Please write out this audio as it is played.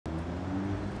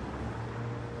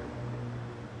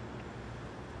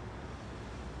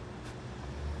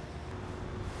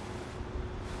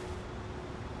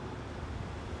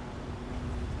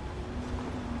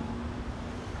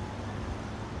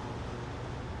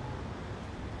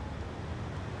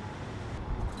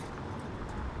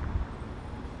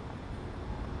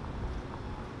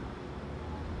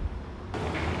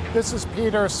This is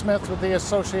Peter Smith with the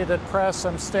Associated Press.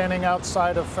 I'm standing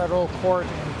outside of federal court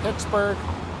in Pittsburgh.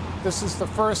 This is the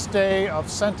first day of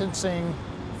sentencing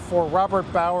for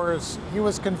Robert Bowers. He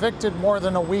was convicted more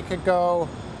than a week ago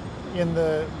in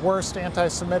the worst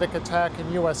anti-Semitic attack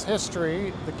in U.S.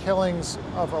 history, the killings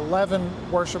of 11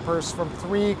 worshipers from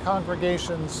 3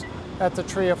 congregations at the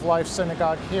Tree of Life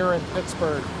Synagogue here in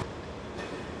Pittsburgh.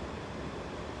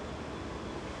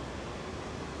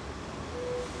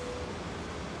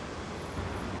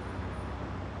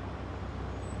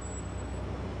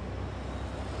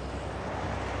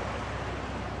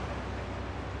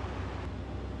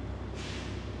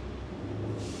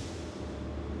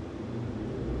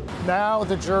 Now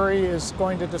the jury is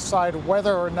going to decide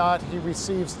whether or not he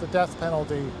receives the death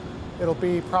penalty. It'll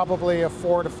be probably a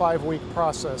 4 to 5 week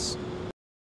process.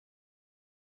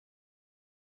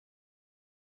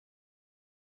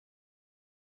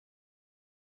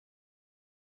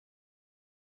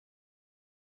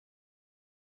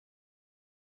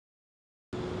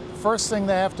 First thing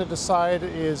they have to decide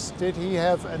is, did he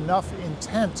have enough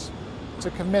intent to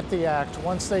commit the act?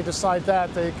 Once they decide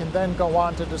that, they can then go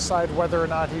on to decide whether or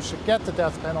not he should get the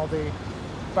death penalty.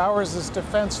 Bowers'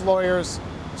 defense lawyers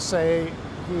say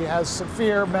he has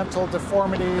severe mental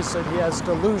deformities, and he has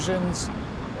delusions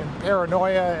and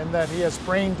paranoia, and that he has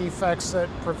brain defects that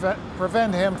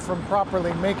prevent him from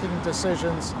properly making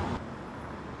decisions.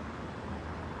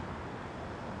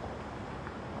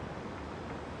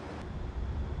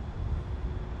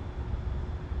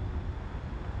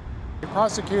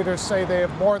 Prosecutors say they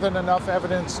have more than enough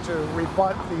evidence to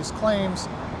rebut these claims.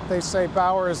 They say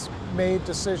Bowers made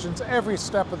decisions every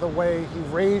step of the way. He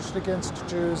raged against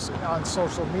Jews on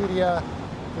social media.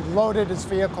 He loaded his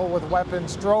vehicle with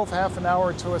weapons, drove half an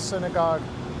hour to a synagogue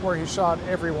where he shot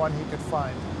everyone he could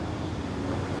find.